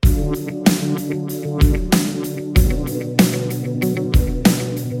Her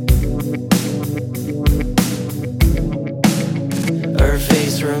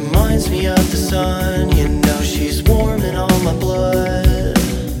face reminds me of the sun. You know she's warm in all my blood,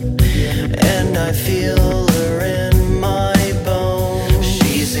 and I feel her in my bones.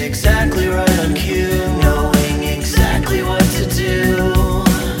 She's exactly right on cue, knowing exactly what to do.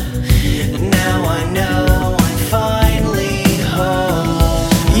 Now I know I'm finally home.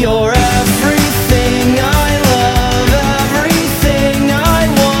 You're everything I love, everything I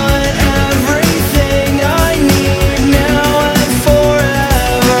want, everything I need now and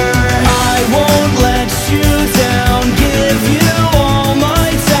forever. I won't let you down, give you all my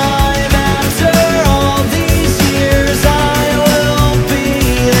time. After all these years I will be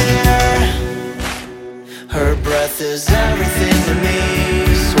there. Her breath is everything to me,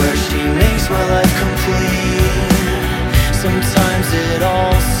 swear she makes my life complete. Sometimes it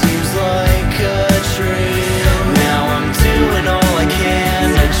all seems like a dream. Now I'm doing all I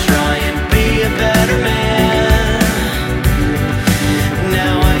can to try and be a better man.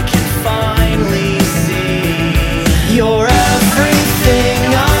 Now I can finally see you're everything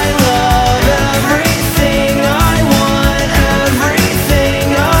I love, everything I want, everything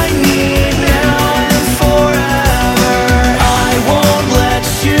I need now and forever. I won't let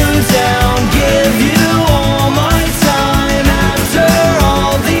you down, give you all my time. After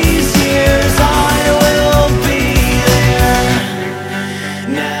all these years I will be there.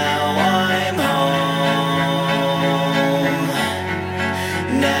 Now I'm home.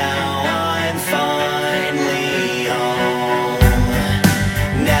 Now I'm finally home.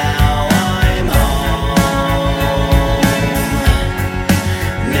 Now I'm home.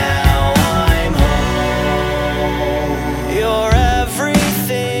 Now I'm home. You're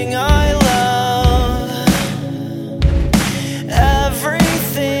everything I love,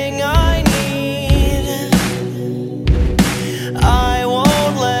 everything I need. I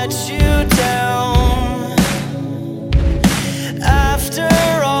won't let you down. After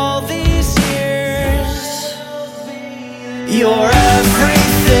all these years, you're everything